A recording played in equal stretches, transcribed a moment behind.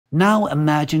Now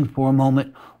imagine for a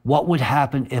moment what would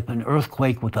happen if an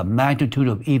earthquake with a magnitude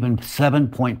of even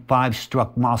 7.5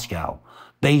 struck Moscow,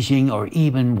 Beijing, or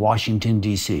even Washington,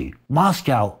 D.C.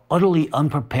 Moscow, utterly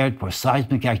unprepared for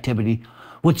seismic activity,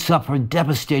 would suffer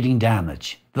devastating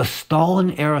damage. The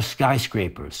Stalin-era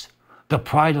skyscrapers, the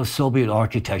pride of Soviet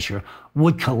architecture,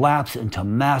 would collapse into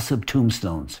massive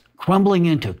tombstones, crumbling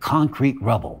into concrete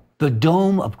rubble. The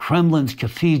dome of Kremlin's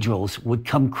cathedrals would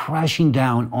come crashing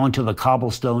down onto the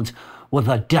cobblestones with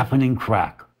a deafening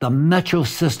crack. The metro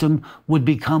system would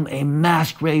become a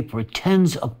mass grave for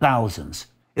tens of thousands,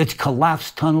 its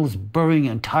collapsed tunnels burying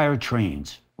entire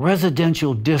trains.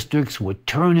 Residential districts would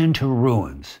turn into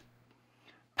ruins.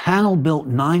 Panel-built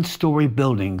 9-story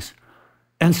buildings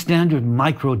and standard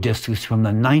micro-districts from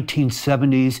the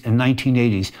 1970s and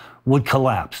 1980s would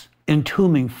collapse,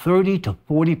 entombing 30 to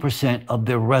 40% of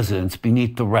their residents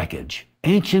beneath the wreckage.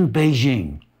 Ancient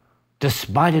Beijing,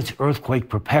 despite its earthquake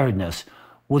preparedness,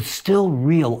 was still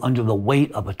reel under the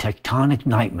weight of a tectonic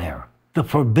nightmare. The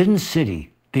Forbidden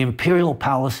City, the imperial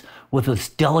palace with its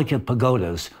delicate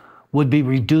pagodas, would be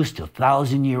reduced to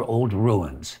 1,000-year-old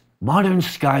ruins. Modern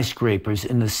skyscrapers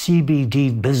in the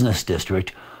CBD business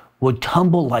district would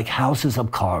tumble like houses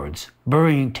of cards,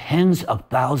 burying tens of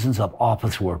thousands of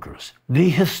office workers. The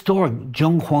historic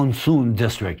Zhonghuangsun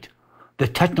district, the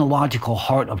technological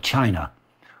heart of China,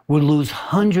 would lose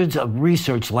hundreds of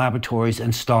research laboratories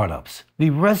and startups. The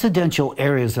residential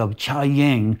areas of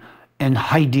Chaoyang and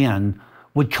Haidian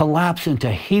would collapse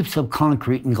into heaps of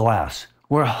concrete and glass,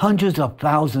 where hundreds of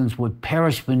thousands would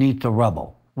perish beneath the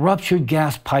rubble. Ruptured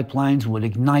gas pipelines would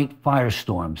ignite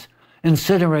firestorms,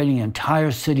 incinerating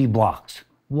entire city blocks.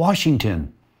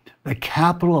 Washington, the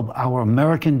capital of our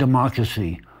American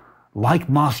democracy, like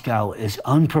Moscow, is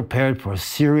unprepared for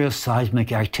serious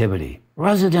seismic activity.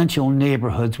 Residential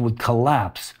neighborhoods would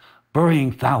collapse,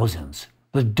 burying thousands.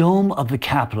 The dome of the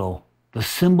Capitol, the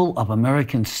symbol of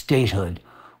American statehood,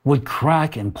 would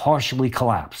crack and partially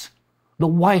collapse. The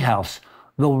White House,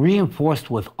 though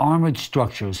reinforced with armored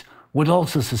structures, would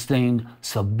also sustain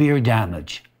severe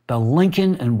damage. The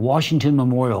Lincoln and Washington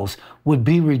memorials would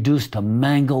be reduced to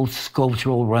mangled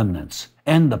sculptural remnants,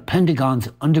 and the Pentagon's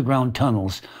underground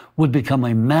tunnels would become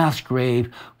a mass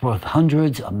grave for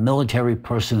hundreds of military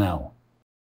personnel.